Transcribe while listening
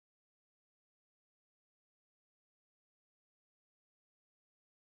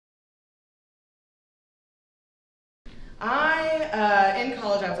In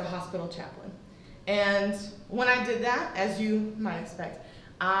college, I was a hospital chaplain. And when I did that, as you might expect,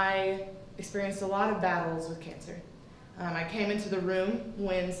 I experienced a lot of battles with cancer. I came into the room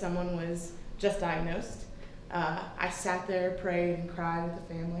when someone was just diagnosed. I sat there, prayed, and cried with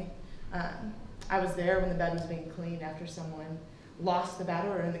the family. I was there when the bed was being cleaned after someone lost the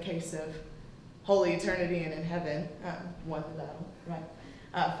battle, or in the case of Holy Eternity and in heaven, won the battle,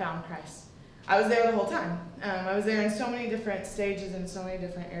 right? Found Christ. I was there the whole time. I was there in so many different stages and so many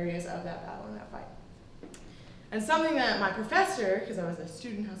different areas of that battle and that fight. And something that my professor, because I was a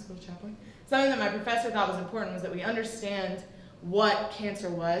student hospital chaplain, something that my professor thought was important was that we understand what cancer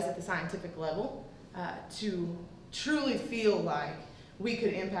was at the scientific level to truly feel like we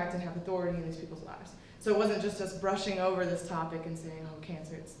could impact and have authority in these people's lives. So it wasn't just us brushing over this topic and saying, oh,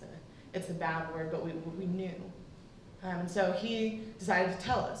 cancer, it's a bad word, but we knew. And so he decided to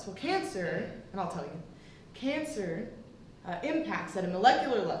tell us, well, cancer, and I'll tell you, cancer impacts at a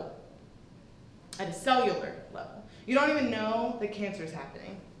molecular level, at a cellular level. You don't even know that cancer is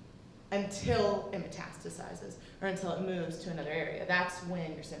happening until it metastasizes or until it moves to another area. That's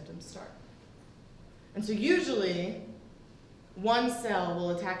when your symptoms start. And so usually, one cell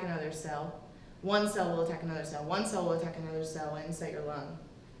will attack another cell, one cell will attack another cell, one cell will attack another cell and say your lung.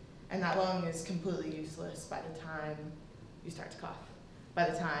 And that lung is completely useless by the time you start to cough, by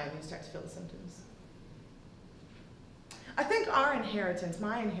the time you start to feel the symptoms. I think our inheritance,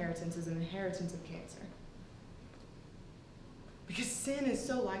 my inheritance, is an inheritance of cancer. Because sin is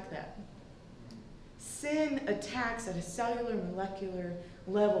so like that. Sin attacks at a cellular, molecular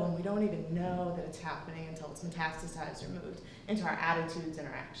level, and we don't even know that it's happening until it's metastasized or moved into our attitudes and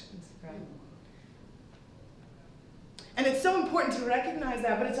our actions, right? And it's so important to recognize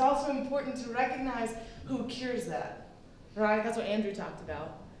that, but it's also important to recognize who cures that, right? That's what Andrew talked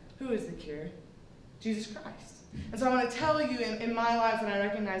about. Who is the cure? Jesus Christ. And so I want to tell you, in my life, when I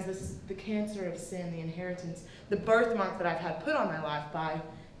recognize this, the cancer of sin, the inheritance, the birthmark that I've had put on my life by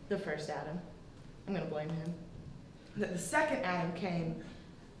the first Adam, I'm going to blame him, that the second Adam came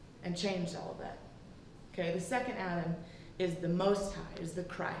and changed all of that. Okay, the second Adam is the Most High, is the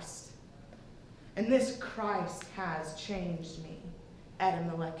Christ. And this Christ has changed me at a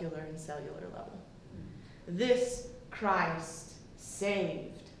molecular and cellular level. This Christ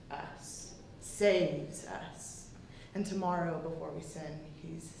saved us, saves us. And tomorrow, before we sin,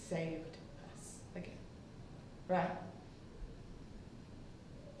 he's saved us again. Right?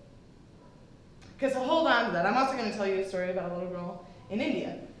 Okay, so hold on to that. I'm also going to tell you a story about a little girl in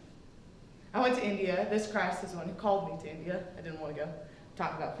India. I went to India. This Christ is the one who called me to India. I didn't want to go.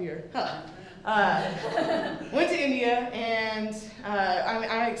 Talk about fear. Went to India, and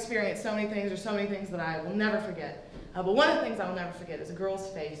I experienced so many things. There's so many things that I will never forget. But one of the things I will never forget is a girl's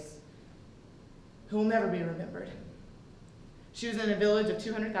face who will never be remembered. She was in a village of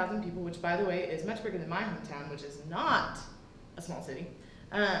 200,000 people, which, by the way, is much bigger than my hometown, which is not a small city.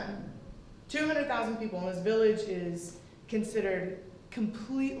 200,000 people, and this village is considered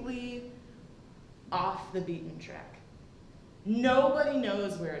completely off the beaten track. Nobody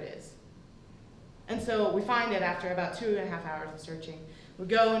knows where it is. And so we find it after about 2.5 hours of searching. We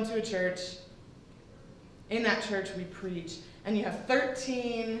go into a church. In that church, we preach. And you have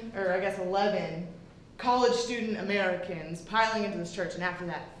 13, or I guess 11, college student Americans piling into this church. And after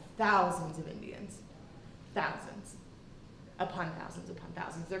that, thousands of Indians. Thousands. Upon thousands upon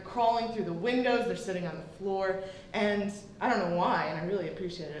thousands. They're crawling through the windows. They're sitting on the floor. And I don't know why, and I really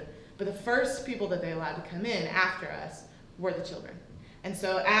appreciate it, but the first people that they allowed to come in after us were the children. And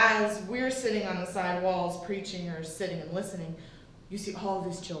so as we're sitting on the side walls preaching or sitting and listening, you see all of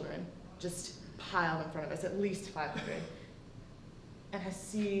these children just piled in front of us, at least 500. And I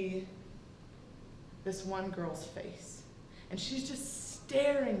see this one girl's face, and she's just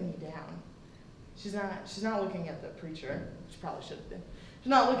staring me down. She's not looking at the preacher. She probably should have been. She's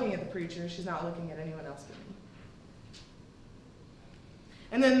not looking at the preacher. She's not looking at anyone else but me.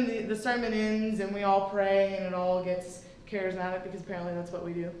 And then the sermon ends, and we all pray, and it all gets charismatic, because apparently that's what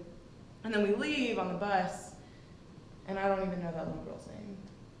we do. And then we leave on the bus, and I don't even know that little girl's name.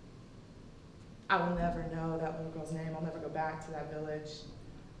 I will never know that little girl's name. I'll never go back to that village.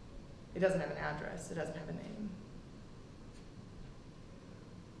 It doesn't have an address. It doesn't have a name.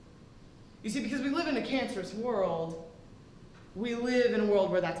 You see, because we live in a cancerous world, we live in a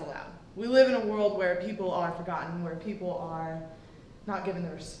world where that's allowed. We live in a world where people are forgotten, where people are not given the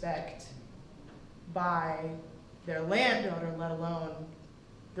respect by their landowner, let alone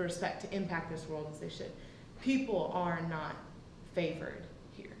the respect to impact this world as they should. People are not favored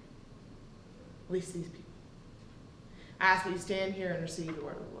here. At least these people. I ask that you stand here and receive the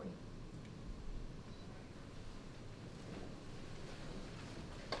word of the Lord.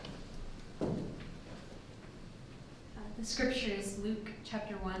 The scripture is Luke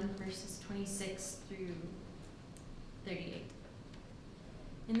chapter 1, verses 26 through 38.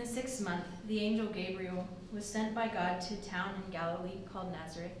 In the 6th month, the angel Gabriel was sent by God to a town in Galilee called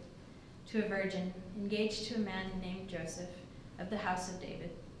Nazareth, to a virgin engaged to a man named Joseph of the house of David.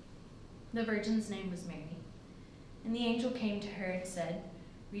 The virgin's name was Mary. And the angel came to her and said,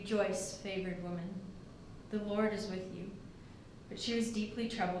 "Rejoice, favored woman, the Lord is with you." But she was deeply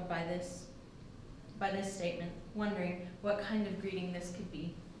troubled by this statement, wondering what kind of greeting this could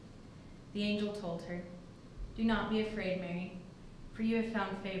be. The angel told her, "Do not be afraid, Mary, for you have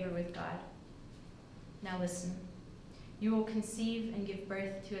found favor with God. Now listen, you will conceive and give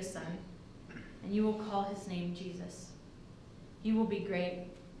birth to a son, and you will call his name Jesus. He will be great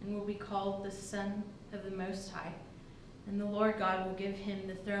and will be called the Son of the Most High, and the Lord God will give him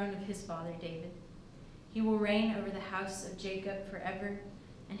the throne of his father David. He will reign over the house of Jacob forever,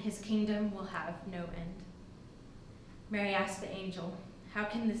 and his kingdom will have no end." Mary asked the angel, "How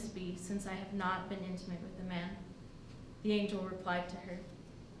can this be, since I have not been intimate with a man?" The angel replied to her,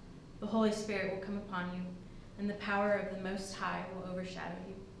 "The Holy Spirit will come upon you, and the power of the Most High will overshadow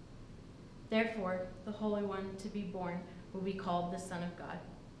you. Therefore, the Holy One to be born will be called the Son of God.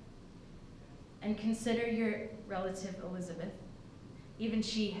 And consider your relative Elizabeth. Even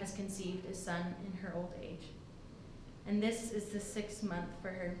she has conceived a son in her old age. And this is the 6th month for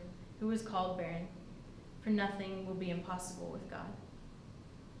her, who was called barren, for nothing will be impossible with God."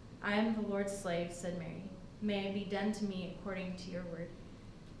 "I am the Lord's slave," said Mary. "May it be done to me according to your word."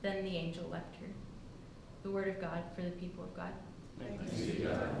 Then the angel left her. The word of God for the people of God. Thanks be to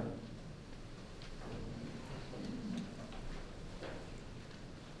God.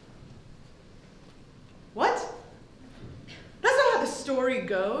 What? That's not how the story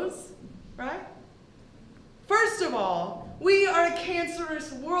goes, right? First of all, we are a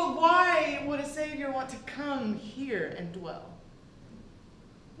cancerous world. Why would a Savior want to come here and dwell?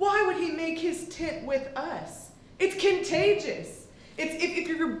 Why would he make his tent with us? It's contagious. If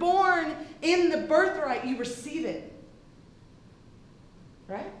you're born in the birthright, you receive it.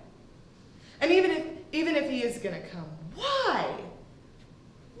 Right? And even if he is going to come, why?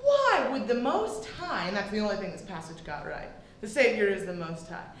 Why would the Most High, and that's the only thing this passage got right, the Savior is the Most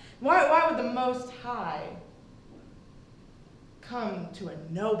High. Why would the Most High come to a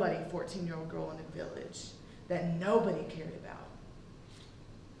nobody 14-year-old girl in a village that nobody cared about?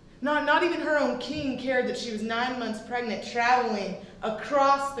 Not even her own king cared that she was 9 months pregnant, traveling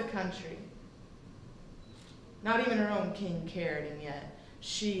across the country. Not even her own king cared, and yet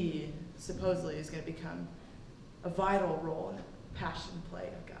she supposedly is going to become a vital role in the passion play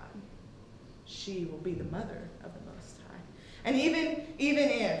of God. She will be the mother of the Most High. And even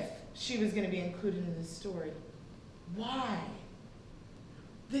if she was going to be included in this story, why?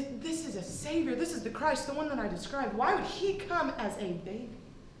 This is a Savior. This is the Christ, the one that I described. Why would he come as a baby?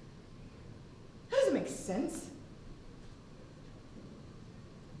 That doesn't make sense.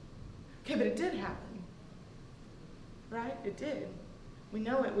 Okay, but it did happen. Right? It did. We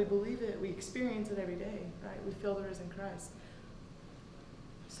know it. We believe it. We experience it every day. Right? We feel the risen Christ.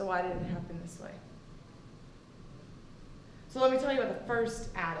 So why did it happen this way? So let me tell you about the first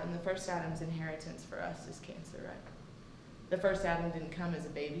Adam. The first Adam's inheritance for us is cancer, right? The first Adam didn't come as a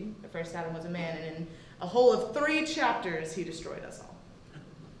baby. The first Adam was a man, and in a whole of 3 chapters, he destroyed us all.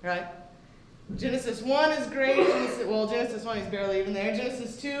 Right? Genesis 1 is great. Genesis 1 is barely even there.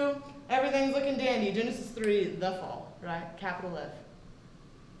 Genesis 2, everything's looking dandy. Genesis 3, the fall, right? Capital F.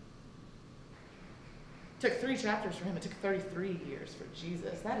 It took 3 chapters for him. It took 33 years for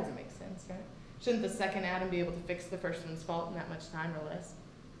Jesus. That doesn't make sense, right? Shouldn't the second Adam be able to fix the first one's fault in that much time or less?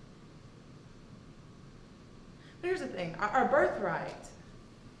 But here's the thing. Our birthright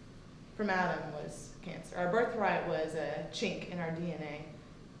from Adam was cancer. Our birthright was a chink in our DNA.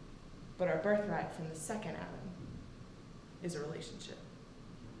 But our birthright from the second Adam is a relationship.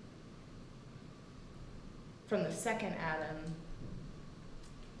 From the second Adam,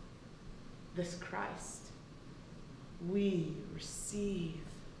 this Christ, we receive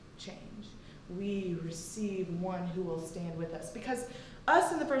change. We receive one who will stand with us. Because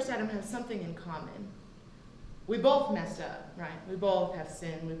us and the first Adam have something in common. We both messed up, right? We both have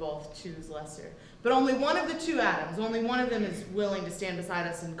sinned. We both choose lesser. But only one of the 2 Adams, only one of them is willing to stand beside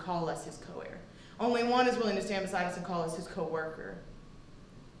us and call us his co-heir. Only one is willing to stand beside us and call us his co-worker.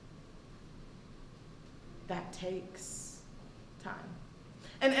 That takes time.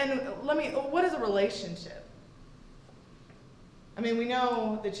 And what is a relationship? I mean, we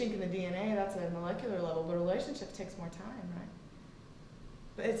know the chink in the DNA, that's at a molecular level, but a relationship takes more time, right?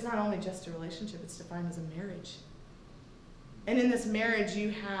 But it's not only just a relationship, it's defined as a marriage. And in this marriage, you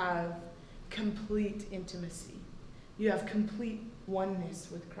have complete intimacy. You have complete oneness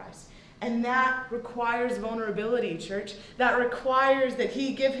with Christ. And that requires vulnerability, church. That requires that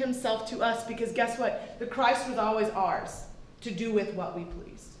he give himself to us, because guess what? The Christ was always ours to do with what we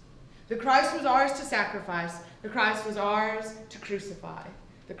pleased. The Christ was ours to sacrifice. The Christ was ours to crucify.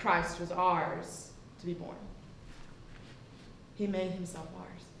 The Christ was ours to be born. He made himself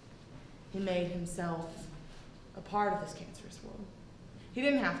ours. He made himself a part of this cancerous world. He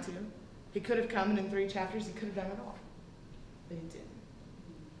didn't have to. He could have come, and in 3 chapters he could have done it all. But he didn't.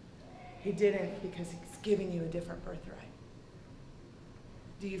 He didn't because he's giving you a different birthright.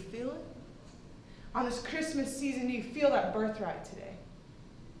 Do you feel it? On this Christmas season, do you feel that birthright today?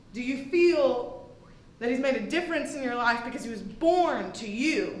 Do you feel that he's made a difference in your life because he was born to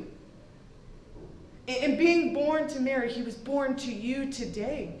you? In being born to Mary, he was born to you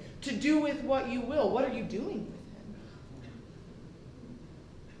today to do with what you will. What are you doing with him?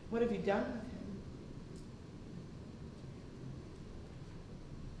 What have you done with him?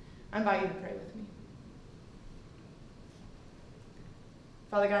 I invite you to pray with me.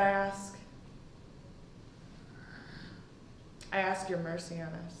 Father God, I ask your mercy on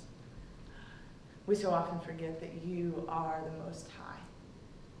us. We so often forget that you are the Most High,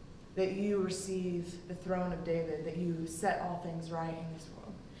 that you receive the throne of David, that you set all things right in this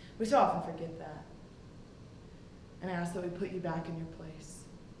world. We so often forget that. And I ask that we put you back in your place.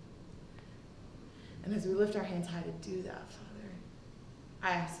 And as we lift our hands high to do that, Father,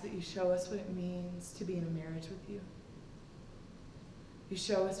 I ask that you show us what it means to be in a marriage with you. You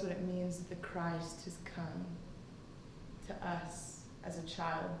show us what it means that the Christ has come to us as a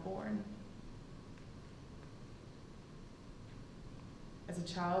child born. As a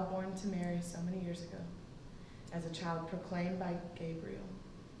child born to Mary so many years ago. As a child proclaimed by Gabriel.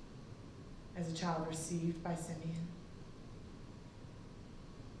 As a child received by Simeon.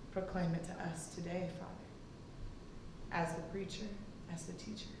 Proclaim it to us today, Father. As the preacher, as the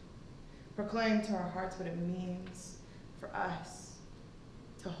teacher. Proclaim to our hearts what it means for us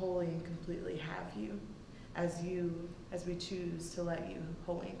to wholly and completely have you as we choose to let you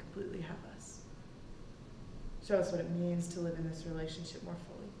wholly and completely have us. Show us what it means to live in this relationship more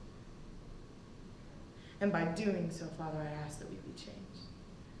fully. And by doing so, Father, I ask that we be changed.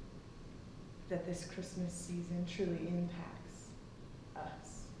 That this Christmas season truly impacts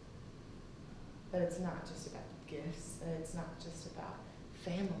us. That it's not just about gifts, that it's not just about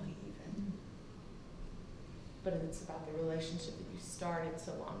family even, but it's about the relationship that you started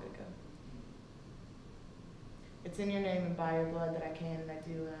so long ago. It's in your name and by your blood that I can and I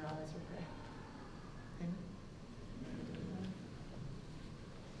do and I always will pray. Amen.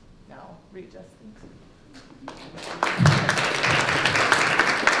 Now, read Justin.